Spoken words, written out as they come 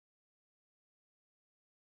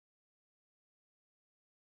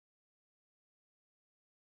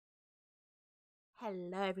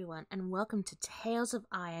Hello everyone and welcome to Tales of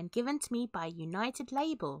Iron, given to me by United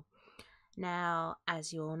Label. Now,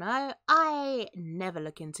 as you all know, I never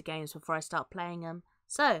look into games before I start playing them,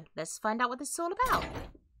 so let's find out what this is all about.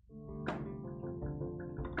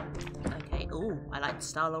 Okay, ooh, I like the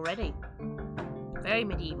style already. Very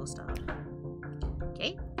medieval style.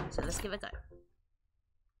 Okay, so let's give it a go.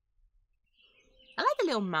 I like the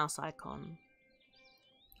little mouse icon.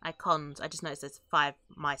 Icons, I just noticed there's 5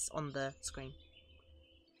 mice on the screen.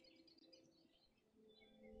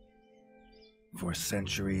 For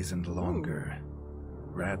centuries and longer,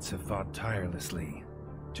 rats have fought tirelessly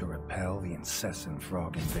to repel the incessant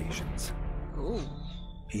frog invasions. Ooh.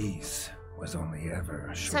 Peace was only ever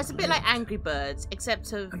short-lived. So it's a bit like Angry Birds,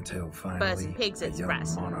 except of until finally birds and pigs, a it's young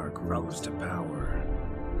rats. monarch rose to power.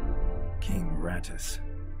 King Rattus,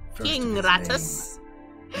 first King of his Rattus.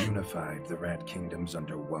 name, unified the rat kingdoms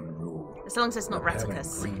under one rule. As long as it's not repelling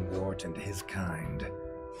Raticus. Greenwort and his kind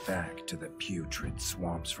back to the putrid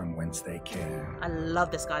swamps from whence they came. I love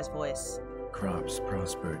this guy's voice. Crops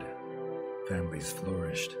prospered, families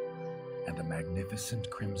flourished, and a magnificent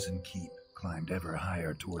crimson keep climbed ever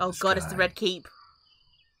higher toward Oh the god, sky. it's the Red Keep.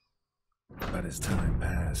 But as time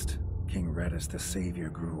passed, King Rattus the Savior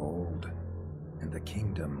grew old, and the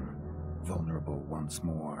kingdom vulnerable once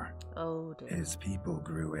more. Oh dear. His people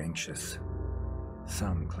grew anxious,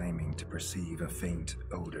 some claiming to perceive a faint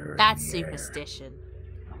odor That's in the air. superstition.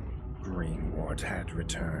 Greenwort had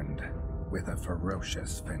returned with a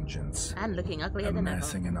ferocious vengeance. And looking uglier than ever.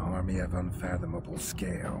 Amassing an army of unfathomable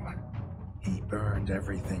scale, he burned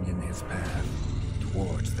everything in his path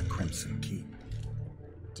towards the Crimson Keep.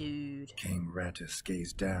 Dude. King Rattus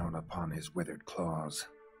gazed down upon his withered claws,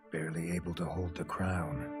 barely able to hold the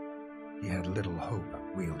crown. He had little hope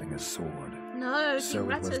wielding a sword. No, So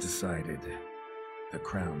King it was Rattus. decided the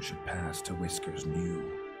crown should pass to Whiskers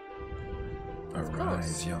New. Of Arise,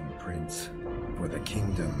 course. young prince, for the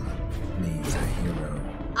kingdom needs a hero.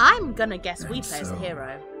 I'm gonna guess we And play as a so-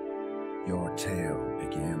 hero. Your tale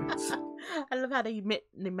begins. I love how they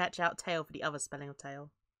match out tail for the other spelling of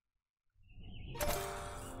tail.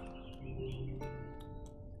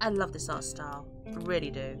 I love this art style. I really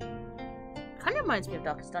do. Kind of reminds me of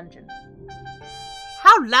Darkest Dungeon.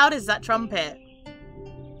 How loud is that trumpet?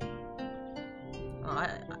 Oh,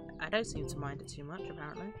 I don't seem to mind it too much,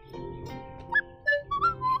 apparently.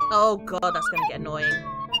 Oh god, that's gonna get annoying.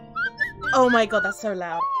 Oh my god, that's so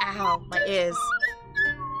loud. Ow, my ears.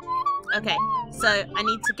 Okay, so I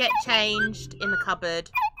need to get changed in the cupboard.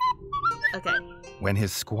 Okay, When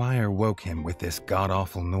his squire woke him with this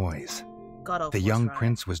god-awful noise, god awful. the young right.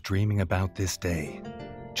 prince was dreaming about this day,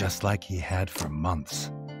 just like he had for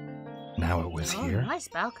months. Now it was Oh, here, nice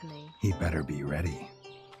balcony. he better be ready.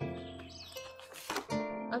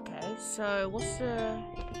 Okay, so what's the...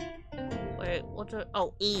 Wait, what do...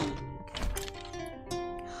 Oh, E.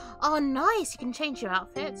 Okay. Oh, nice! You can change your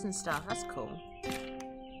outfits and stuff. That's cool.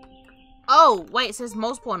 Oh, wait, it says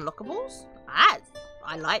multiple unlockables?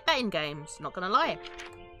 I like that in games, not gonna lie.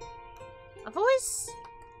 I've always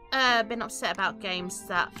been upset about games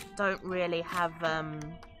that don't really have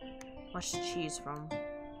much to choose from.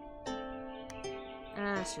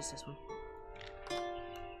 It's just this one.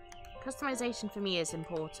 Customization for me is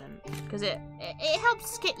important because it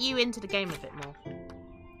helps get you into the game a bit more.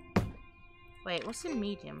 Wait, what's in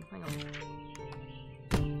medium? Hang on.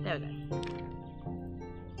 There we go.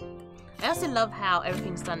 I also love how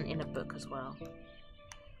everything's done in a book as well.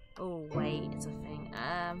 Oh wait, it's a thing.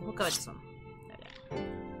 We'll go with this one. There we go.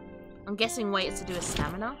 I'm guessing wait is to do with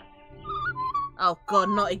stamina. Oh god,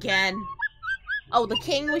 not again. Oh, the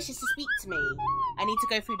king wishes to speak to me. I need to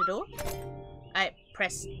go through the door. I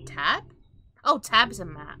press tab. Oh, tab is a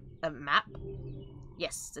map. A map.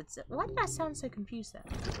 Yes, it's. Why did I sound so confused there?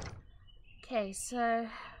 Okay, so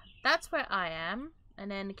that's where I am,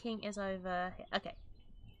 and then the king is over here. Okay.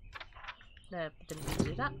 No, didn't need to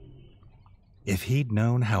do that. If he'd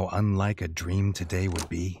known how unlike a dream today would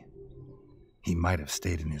be, he might have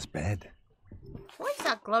stayed in his bed. What is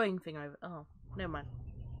that glowing thing over? Oh, never mind.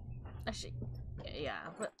 Actually, yeah,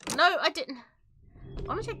 but no, I didn't. I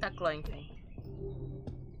want to check that glowing thing.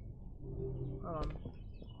 Hold on.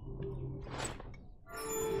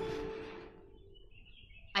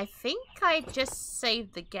 I think I just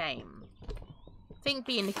saved the game. I think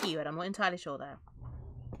B in the keyword. I'm not entirely sure there.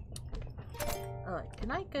 Oh,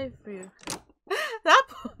 can I go through?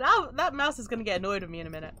 that mouse is gonna get annoyed with me in a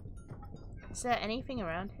minute. Is there anything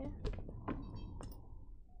around here?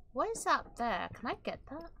 What is up there? Can I get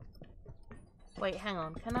that? Wait, hang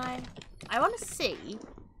on. Can I? I want to see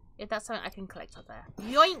if that's something I can collect up there.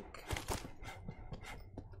 Yoink!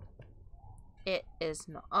 It is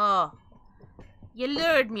not. Oh. You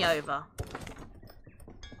lured me over.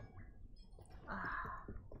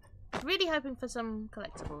 Really hoping for some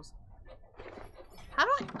collectibles.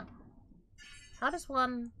 How does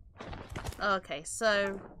one... Oh, okay,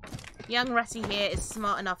 so... Young Ratty here is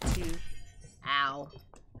smart enough to... Ow.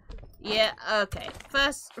 Yeah, okay.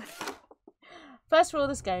 First rule of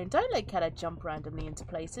this game, don't let Kata jump randomly into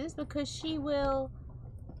places because she will...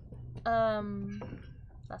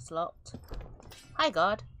 That's locked. Hi,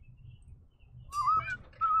 God.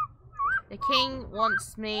 The king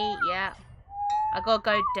wants me, yeah. I gotta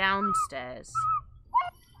go downstairs.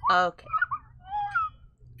 Okay.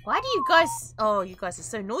 Why do you guys... Oh, you guys are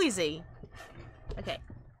so noisy. Okay,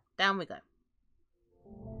 down we go.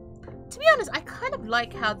 To be honest, I kind of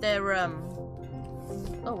like how they're,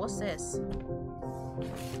 Oh, what's this?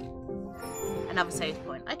 Another save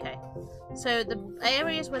point. Okay. So, the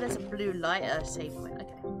areas where there's a blue light are a save point.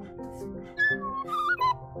 Okay.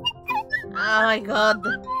 Oh my god.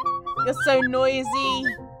 You're so noisy.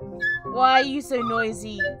 Why are you so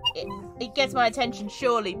noisy? It gets my attention,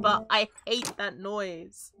 surely, but I hate that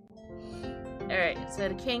noise. Alright, so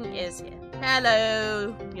the king is here.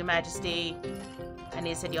 Hello, your majesty. And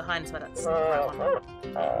he said your highness, but that's not that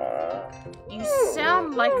one. You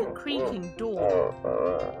sound like a creaking door.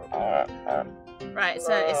 Right,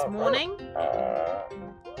 so it's morning.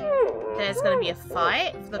 There's going to be a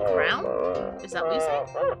fight for the crown. Is that what you say?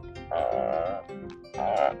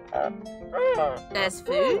 There's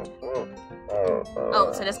food.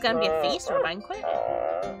 Oh, so there's going to be a feast or a banquet.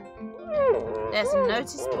 There's a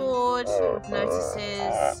notice board with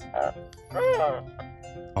notices.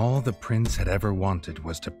 All the prince had ever wanted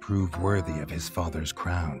was to prove worthy of his father's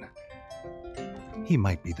crown. He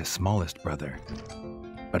might be the smallest brother,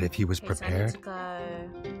 but if he was prepared,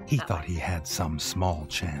 he thought he had some small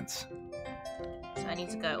chance. So I need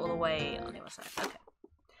to go all the way on the other side. Okay.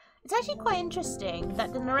 It's actually quite interesting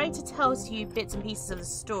that the narrator tells you bits and pieces of the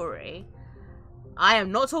story. I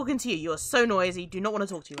am not talking to you. You're so noisy. Do not want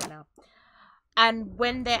to talk to you right now. And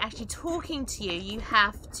when they're actually talking to you, you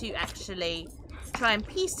have to actually try and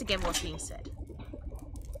piece together what's being said.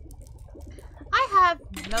 I have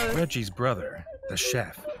no... Reggie's brother, the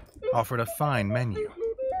chef, offered a fine menu.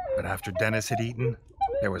 But after Dennis had eaten,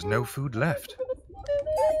 there was no food left.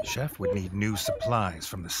 The chef would need new supplies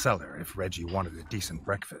from the cellar if Reggie wanted a decent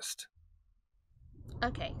breakfast.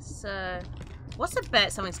 Okay, so... What's the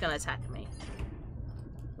bet something's going to attack me?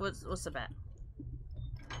 What's the bet?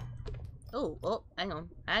 Oh, hang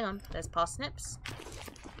on. There's parsnips.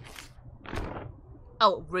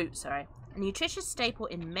 Oh, root, sorry. A nutritious staple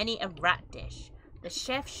in many a rat dish. The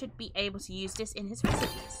chef should be able to use this in his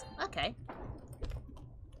recipes. Okay.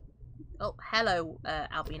 Oh, hello,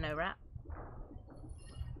 albino rat.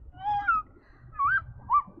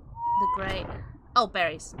 The great... Oh,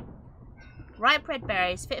 berries. Ripe red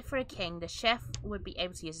berries, fit for a king. The chef would be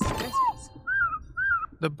able to use this in recipes.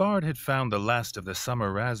 The bard had found the last of the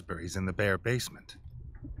summer raspberries in the bare basement.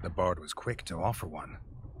 The bard was quick to offer one,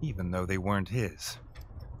 even though they weren't his.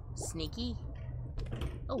 Sneaky.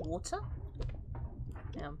 Oh, water?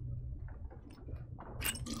 Yeah.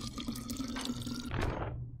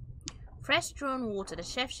 Fresh drawn water. The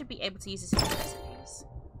chef should be able to use this in his recipes.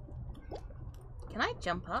 Can I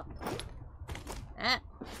jump up?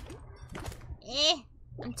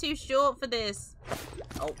 I'm too short for this.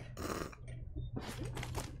 Oh.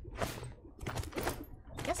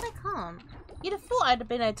 Guess I can't. You'd have thought I'd have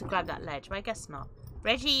been able to grab that ledge, but I guess not.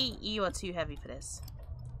 Reggie, you are too heavy for this.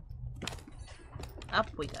 Up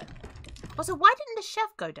we go. Also, why didn't the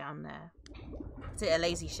chef go down there? Is it a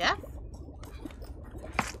lazy chef?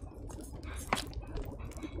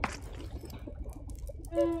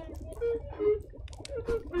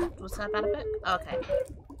 Was that about a book? Okay.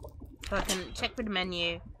 So I can check for the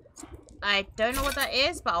menu. I don't know what that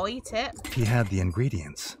is, but I'll eat it. He had the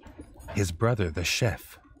ingredients. His brother, the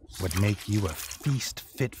chef, would make you a feast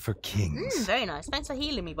fit for kings. Very nice. Thanks for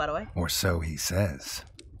healing me, by the way. Or so he says.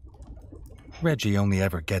 Reggie only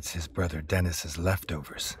ever gets his brother Dennis's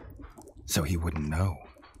leftovers, so he wouldn't know.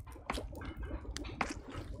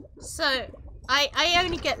 So, I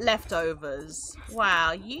only get leftovers.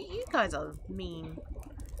 Wow, you guys are mean.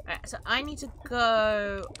 Alright, so I need to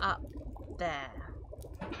go up there.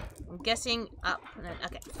 I'm guessing up and then,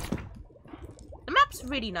 okay. The map's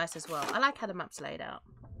really nice as well. I like how the map's laid out.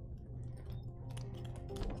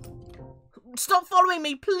 Stop following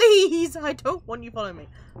me, please! I don't want you following me.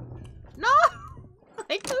 No!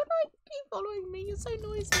 I don't like you following me. You're so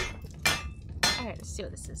noisy. Alright, let's see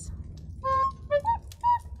what this is.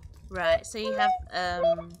 Right, so you have,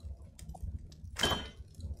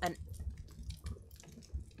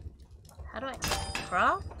 how do I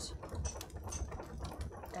craft?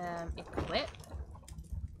 Equip.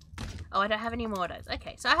 Oh, I don't have any more of those.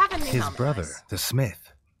 Okay, so I have a new His helmet. brother, Nice. the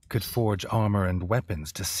smith, could forge armor and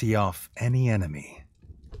weapons to see off any enemy.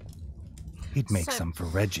 He'd make some for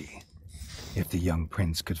Redgi, if the young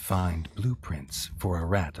prince could find blueprints for a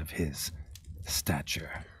rat of his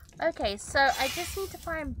stature. Okay, so I just need to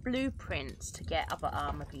find blueprints to get other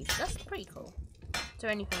armor pieces. That's pretty cool. Is there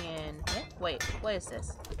anything in here? Wait, what is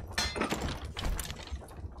this?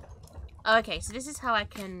 Okay, so this is how I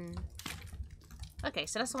can... Okay,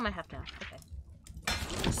 so that's the one I have now. Okay.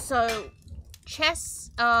 So,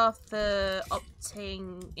 chests are for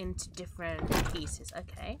opting into different pieces.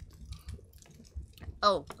 Okay.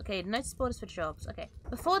 Oh, okay, notice borders for jobs. Okay.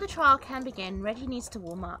 Before the trial can begin, Redgi needs to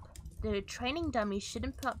warm up. The training dummies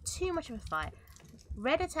shouldn't put up too much of a fight.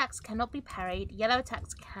 Red attacks cannot be parried. Yellow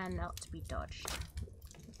attacks cannot be dodged.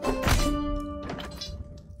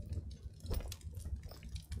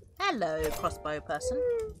 Hello, crossbow person.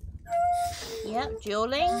 Yep,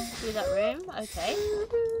 dueling through that room. Okay.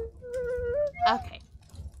 Okay.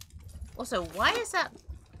 Also, why is that...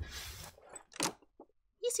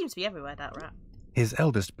 He seems to be everywhere, that rat. His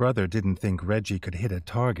eldest brother didn't think Redgi could hit a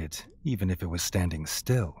target, even if it was standing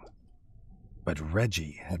still. But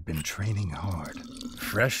Redgi had been training hard.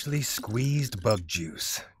 Freshly squeezed bug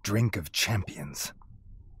juice, drink of champions.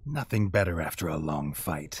 Nothing better after a long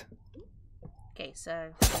fight. Okay,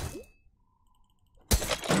 so...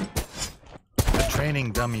 The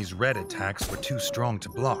training dummy's red attacks were too strong to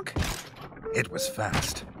block. It was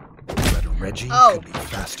fast. But Redgi could be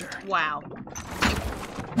faster. Wow.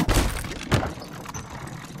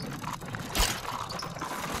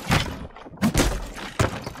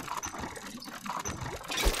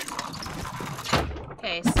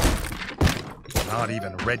 Okay, so... Not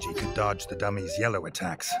even Redgi could dodge the dummy's yellow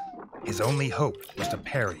attacks. His only hope was to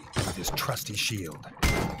parry with his trusty shield.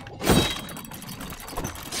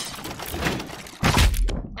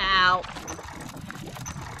 Ow.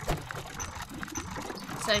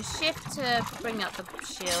 So shift to bring up the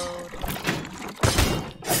shield.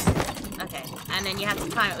 Okay, and then you have to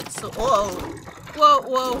time it with the sword. Whoa! Whoa,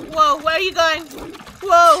 whoa, whoa, where are you going?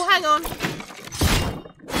 Whoa, hang on.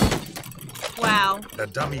 Wow. The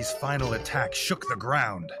dummy's final attack shook the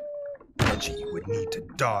ground. Redgi would need to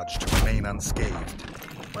dodge to remain unscathed.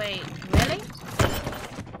 Wait, really?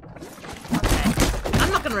 Okay.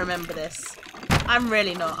 I'm not gonna remember this. I'm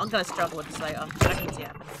really not. I'm gonna struggle with this later. I need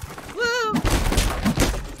to. Woo!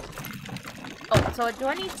 Oh, so do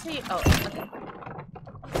I need to... Oh, okay.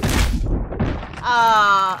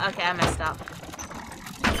 Ah, okay, I messed up.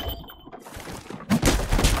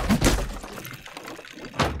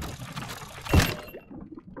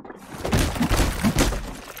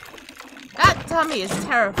 That dummy is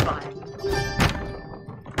terrifying.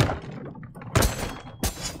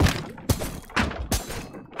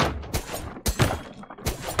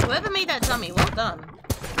 Whoever made that dummy, well done.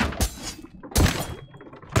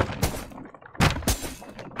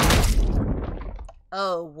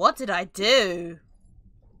 Oh, what did I do?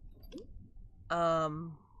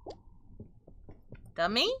 Dummy?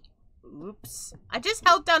 Oops. I just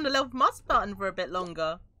held down the left mouse button for a bit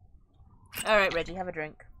longer. Alright, Redgi, have a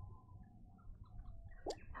drink.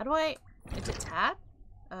 How do I... Is it tab?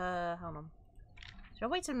 Hold on. Is there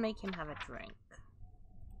a way to make him have a drink?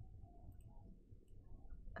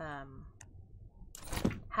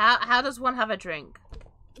 How does one have a drink?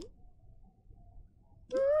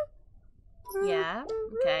 Yeah,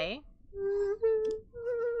 okay.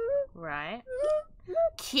 Right.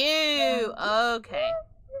 Q! Okay.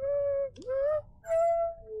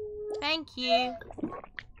 Thank you.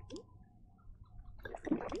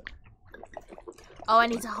 Oh, I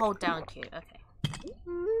need to hold down Q. Okay.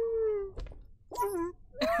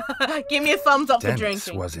 Give me a thumbs up for Dennis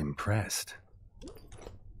drinking. was impressed.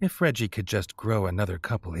 If Redgi could just grow another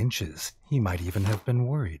couple inches, he might even have been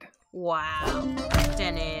worried. Wow.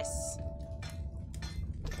 Dennis.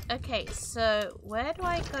 Okay, so where do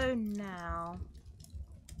I go now?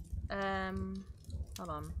 Hold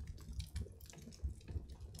on.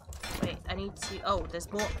 Wait, I need to... Oh,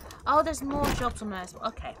 there's more... Oh, there's more jobs on there as well.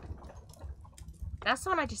 Okay. That's the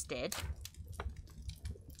one I just did.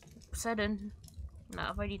 So then... No,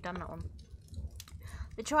 I've already done that one.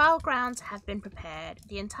 The trial grounds have been prepared.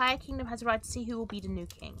 The entire kingdom has a right to see who will be the new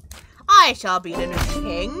king. I shall be the new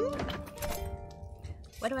king!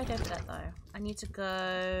 Where do I go for that, though? I need to go...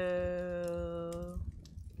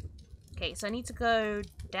 Okay, so I need to go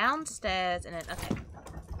downstairs and then... Okay.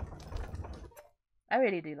 I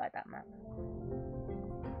really do like that map.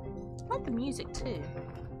 I like the music, too.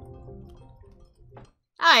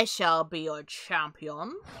 I shall be your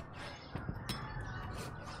champion.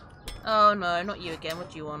 Oh no, not you again. What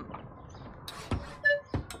do you want?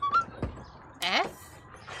 F?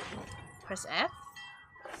 Press F?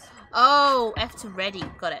 Oh, F to ready.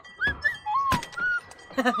 Got it.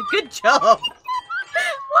 Good job.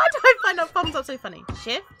 Why do I find that thumbs up so funny?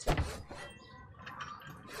 Shift?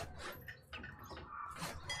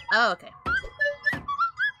 Oh, okay.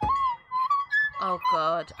 Oh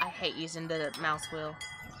god, I hate using the mouse wheel.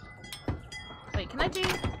 Wait, can I do...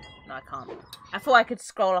 No, I can't. I thought I could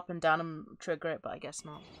scroll up and down and trigger it, but I guess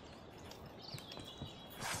not.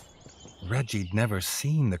 Redgi'd never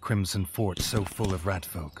seen the Crimson Fort so full of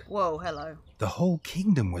ratfolk. Whoa, hello. The whole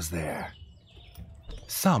kingdom was there.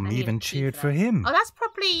 Some even cheered for him. Oh, that's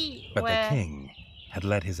probably But where... the king had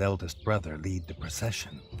let his eldest brother lead the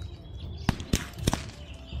procession.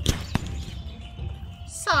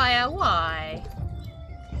 Sire, why?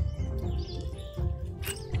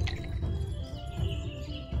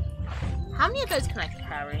 How many of those can I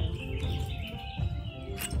carry?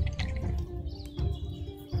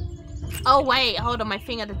 Oh wait, hold on, my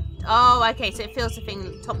finger. Oh, okay, so it feels the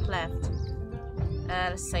thing top left.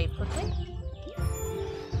 Let's save quickly.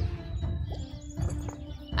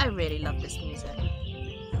 I really love this music.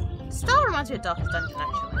 Style reminds me of Darkest Dungeon,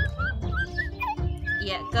 actually.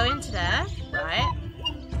 Yeah, go into there, right?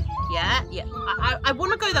 Yeah, yeah. I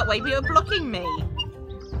want to go that way, but you're blocking me.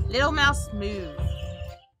 Little mouse, move.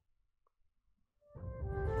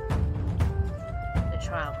 The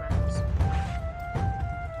trial grounds.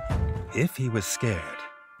 If he was scared,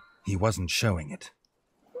 he wasn't showing it.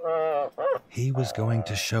 He was going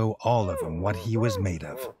to show all of them what he was made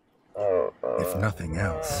of. If nothing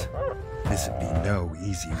else, this would be no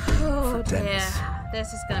easy win for Dennis. Dear.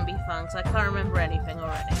 This is going to be fun, because I can't remember anything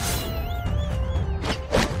already.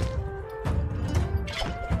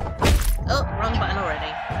 Oh, wrong button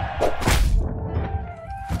already.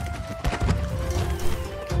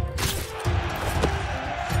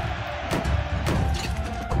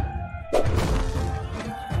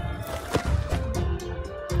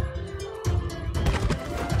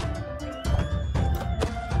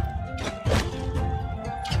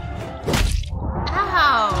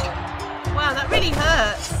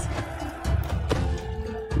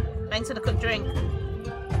 Thanks for the quick drink.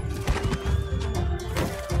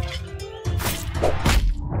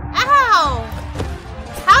 Ow!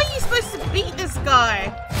 How are you supposed to beat this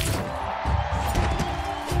guy?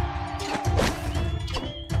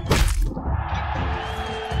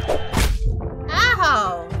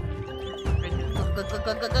 Ow!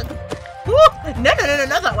 Woo! No,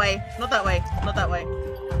 not that way. Not that way. Not that way.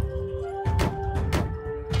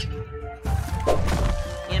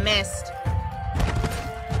 You missed.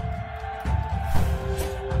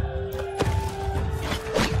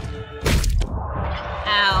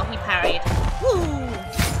 Ow, he parried. Woo!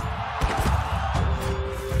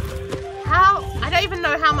 How? I don't even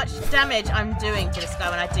know how much damage I'm doing to this guy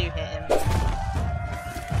when I do hit him.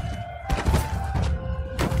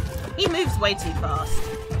 He moves way too fast.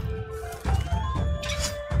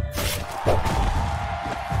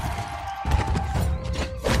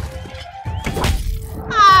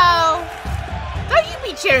 Oh! Don't you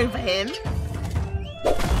be cheering for him.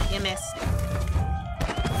 You missed.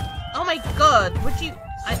 Oh my god, would you...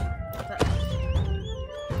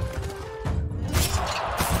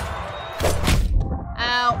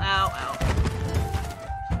 Ow, ow, ow.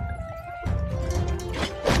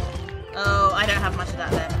 Oh, I don't have much of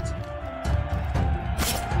that left.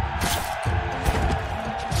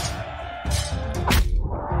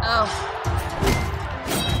 Oh.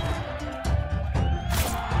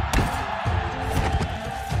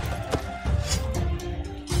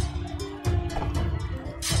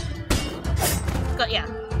 Yeah.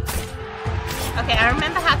 Okay, I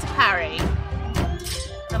remember how to parry.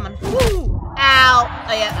 Come on. Woo! Ow!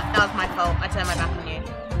 Oh yeah, that was my fault. I turned my back on you.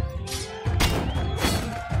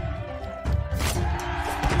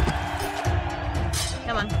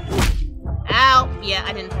 Come on. Ow! Yeah,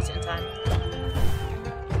 I didn't press it in time.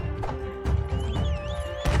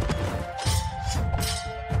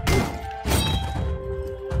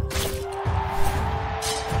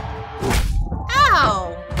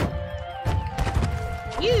 Ow!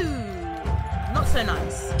 You! Not so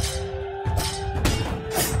nice.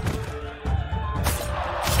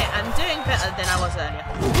 Okay, I'm doing better than I was earlier.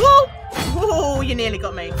 Woo! Whoa, you nearly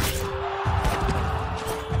got me.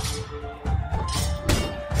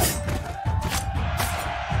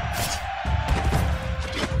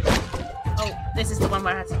 Oh, this is the one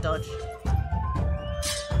where I had to dodge.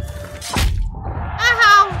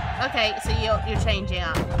 Ow! Okay, so you're changing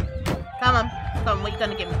up. Come on. Come on, what are you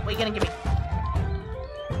gonna give me? What are you gonna give me?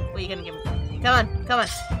 What are you gonna give me? Come on, come on.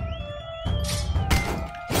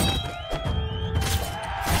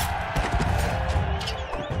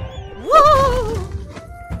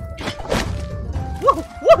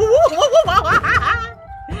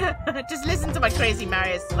 Just listen to my crazy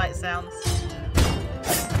Marius like sounds.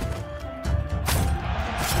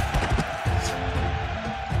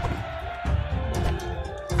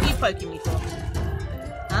 What are you poking me for?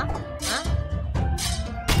 Huh? Huh?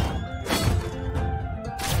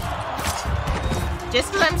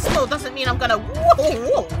 Just because I'm small doesn't mean I'm gonna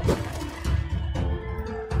whoa.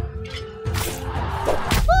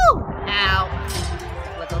 Woo! Ow.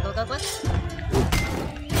 What?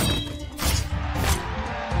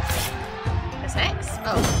 That's X?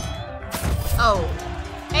 Oh. Oh.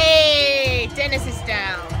 Hey! Dennis is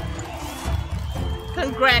down.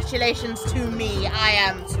 Congratulations to me. I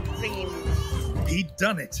am supreme. He'd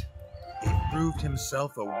done it. He proved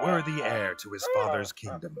himself a worthy heir to his father's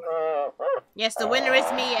kingdom. Yes, the winner is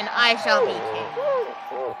me, and I shall be king.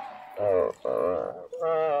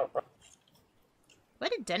 Where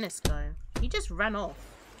did Dennis go? He just ran off.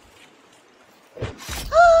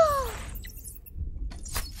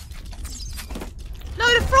 No,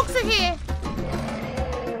 the frogs are here!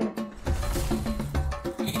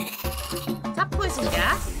 Is that poison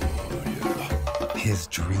gas? His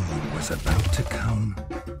dream was about to come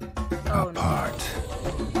apart.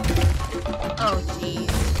 No. Oh, jeez.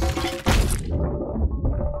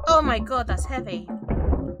 Oh my god, that's heavy.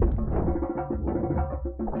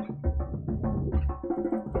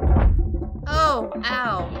 Oh,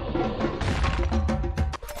 ow.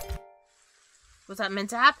 Was that meant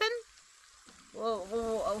to happen?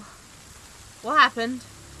 Whoa. What happened?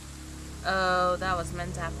 Oh, that was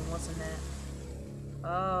meant to happen, wasn't it?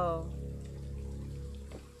 Oh.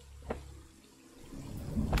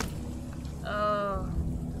 Oh.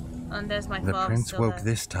 And there's my father. The prince woke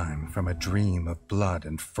this time from a dream of blood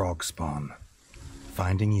and frog spawn,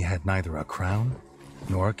 finding he had neither a crown,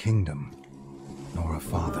 nor a kingdom, nor a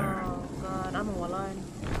father. Oh god, I'm all alone.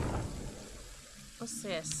 What's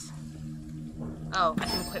this? Oh, I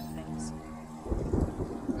can equip things.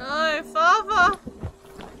 No, father!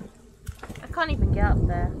 I can't even get up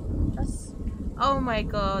there. That's... Oh my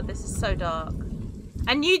god, this is so dark.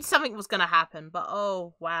 I knew something was gonna happen, but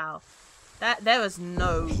oh wow. There was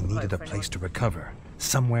no... He needed a place to recover,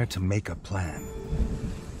 somewhere to make a plan.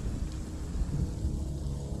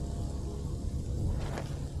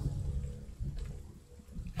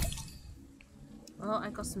 Well, I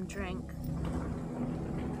got some drink.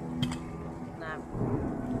 No.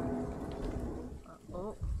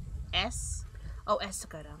 Oh, S? Oh, S to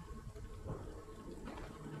go down.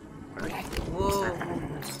 Whoa.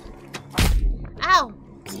 Ow!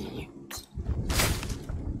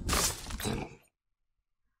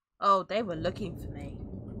 Oh, they were looking for me.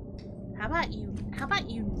 How about you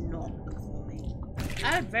not look for me?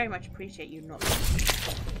 I would very much appreciate you not looking for me.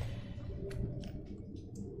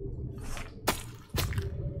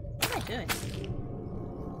 What am I doing?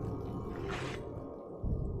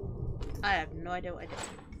 I have no idea what I did.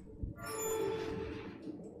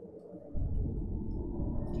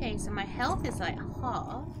 Okay, so my health is like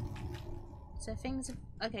half. So things have...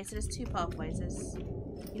 Okay, so there's two pathways. There's...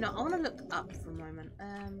 You know, I want to look up for a moment.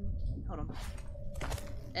 Hold on.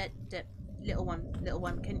 Little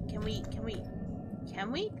one.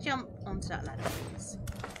 Can we jump onto that ladder, please?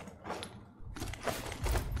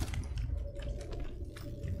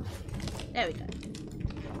 There we go.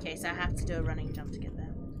 Okay, so I have to do a running jump to get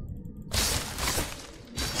there.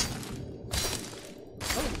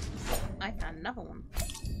 Oh, I found another one.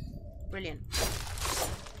 Brilliant.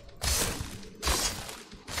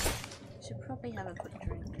 Should probably have a quick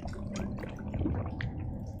drink.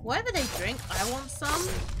 Whatever they drink, I want some,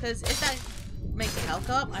 because if that makes the health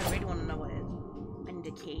go up, I really want to know what it is. I need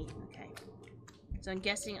a key. Okay. So I'm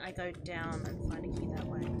guessing I go down and find a key that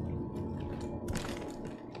way.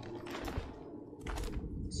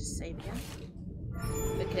 Let's just save again.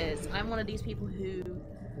 Because I'm one of these people who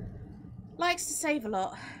likes to save a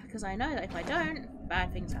lot, because I know that if I don't,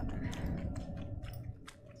 bad things happen.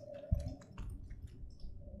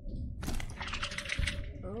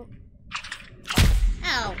 Oh.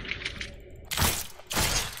 Ow!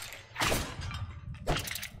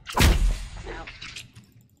 Ow.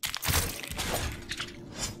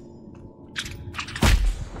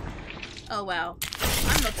 Oh wow.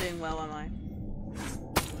 I'm not doing well, am I?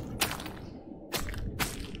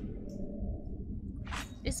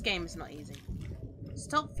 This game is not easy.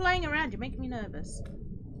 Stop flying around, you're making me nervous.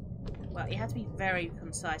 Well, you have to be very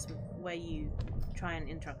concise with where you try and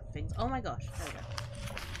interact with things. Oh my gosh, there we go.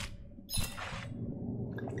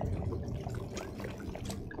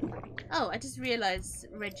 Oh, I just realised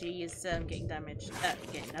Redgi is getting damaged.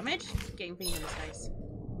 Getting things in his face.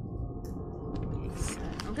 Okay, so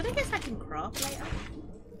I'm gonna guess I can craft later.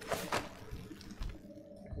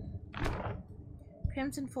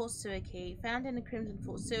 Crimson Fort sewer key. Found in the Crimson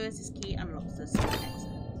Fort sewers, this key unlocks the sewer exit.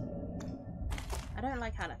 I don't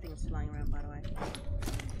like how that thing's flying around, by the way.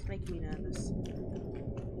 It's making me nervous.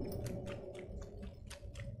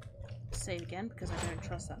 Save again, because I don't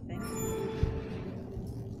trust that thing.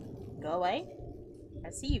 Go away.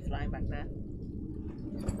 I see you flying back there.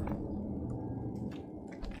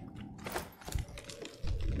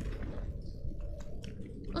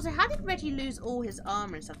 Also, how did Redgi lose all his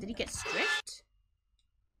armor and stuff? Did he get stripped?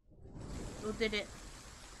 Or did it...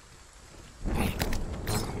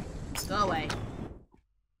 Go away.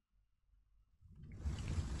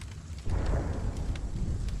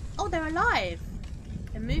 Oh, they're alive!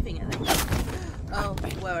 They're moving at least. Oh,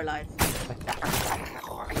 we're alive.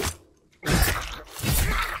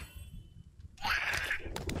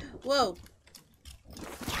 Whoa!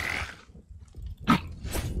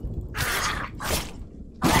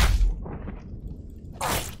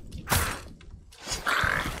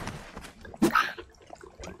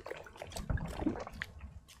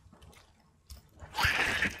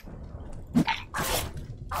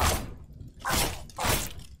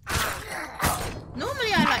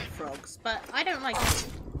 But I don't like it.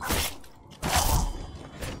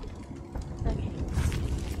 Okay.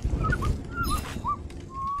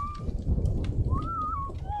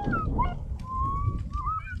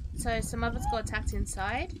 So some of us got attacked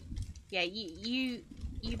inside. Yeah, you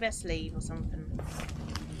best leave or something.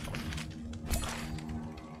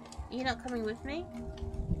 Are you not coming with me?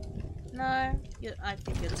 No, I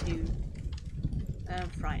think you're too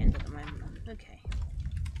frightened at the moment. Okay.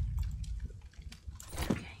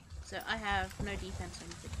 So I have no defense or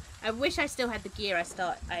anything. I wish I still had the gear I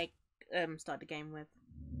start the game with.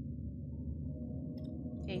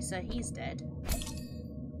 Okay, so he's dead.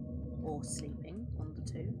 Or sleeping, one of the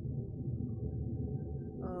two.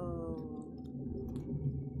 Oh.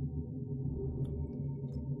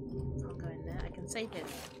 I'll go in there. I can save him.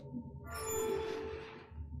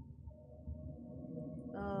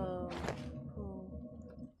 Oh, cool.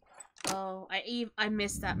 Oh, I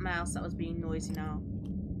missed that mouse that was being noisy now.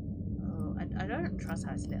 I don't trust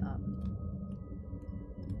how it's lit up.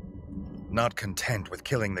 Not content with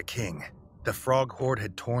killing the king, the frog horde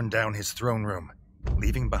had torn down his throne room,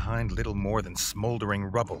 leaving behind little more than smoldering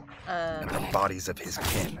rubble and the bodies of his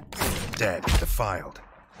kin, dead and defiled.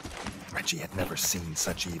 Redgi had never seen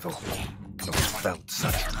such evil, nor felt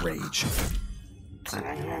such rage.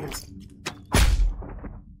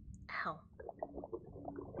 Ow.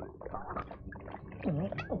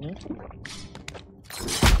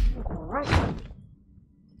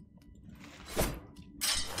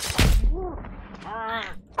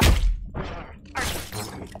 Ah.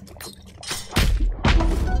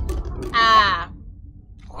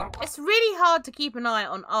 It's really hard to keep an eye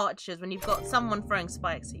on archers when you've got someone throwing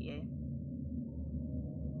spikes at you.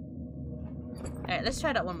 Alright, let's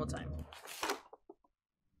try that one more time.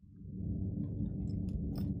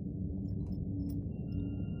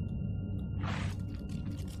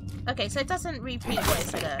 Okay, so it doesn't repeat what it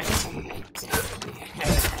said earlier.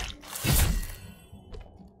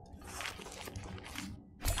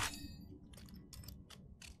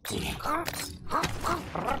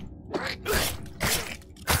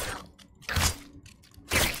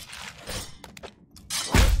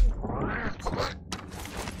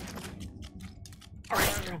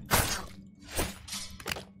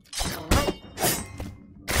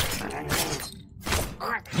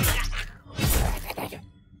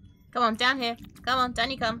 Come on, down here. Come on, down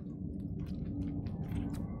you come.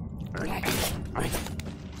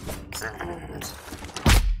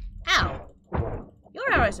 Ow!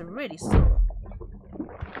 Your arrows are really sore.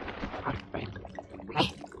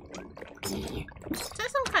 Is there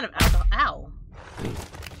some kind of alcohol? Ow!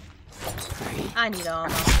 I need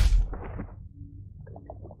armor.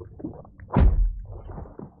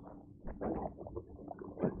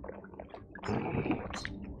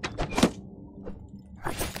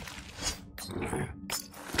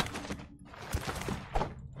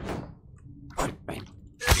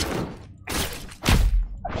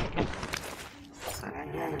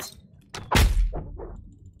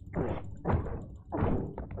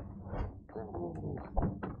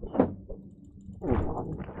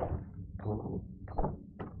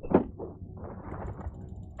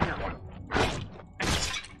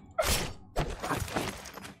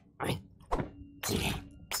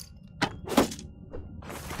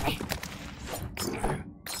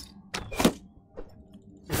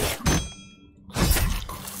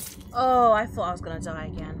 Oh, I thought I was gonna die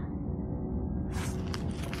again.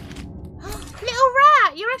 Little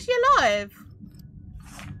rat! You're actually alive!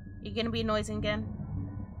 You're gonna be noising again?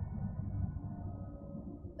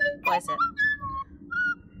 What is it?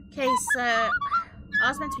 Okay, so I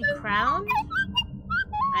was meant to be crowned.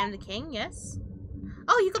 I am the king, yes.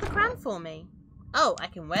 Oh, you got the crown for me. Oh, I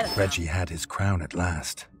can wear the crown. Redgi had his crown at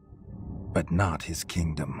last, but not his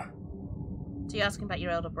kingdom. So you're asking about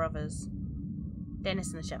your elder brothers.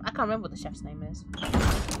 Dennis and the chef. I can't remember what the chef's name is.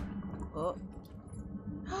 Oh.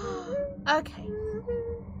 Okay.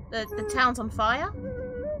 The town's on fire.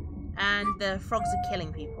 And the frogs are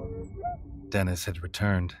killing people. Dennis had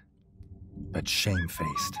returned, but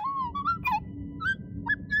shamefaced.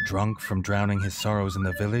 Drunk from drowning his sorrows in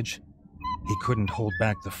the village, he couldn't hold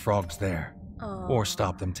back the frogs there, or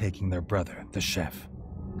stop them taking their brother, the chef.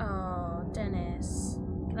 Oh, Dennis.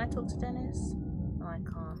 Can I talk to Dennis? No, I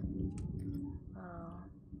can't. Oh.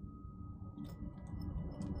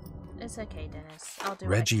 It's okay, Dennis. I'll do it.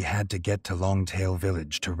 Redgi had to get to Longtail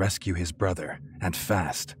Village to rescue his brother, and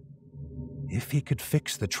fast. If he could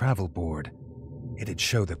fix the travel board, it'd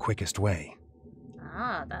show the quickest way.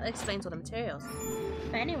 Ah, that explains all the materials.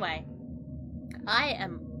 But anyway, I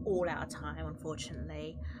am all out of time,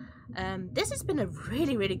 unfortunately. This has been a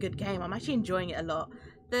really, really good game. I'm actually enjoying it a lot.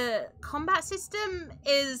 The combat system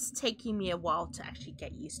is taking me a while to actually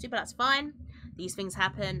get used to, but that's fine. These things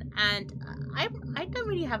happen, and I don't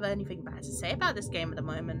really have anything bad to say about this game at the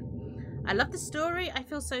moment. I love the story. I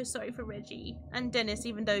feel so sorry for Redgi and Dennis,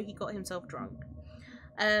 even though he got himself drunk.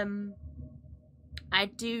 I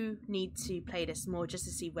do need to play this more just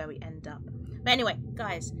to see where we end up. But anyway,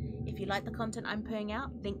 guys, if you like the content I'm putting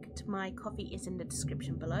out, link to my coffee is in the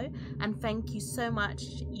description below. And thank you so much,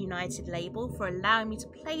 United Label, for allowing me to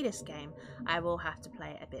play this game. I will have to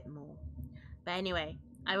play it a bit more. But anyway,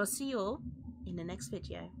 I will see you all in the next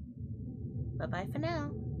video. Bye bye for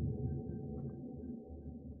now.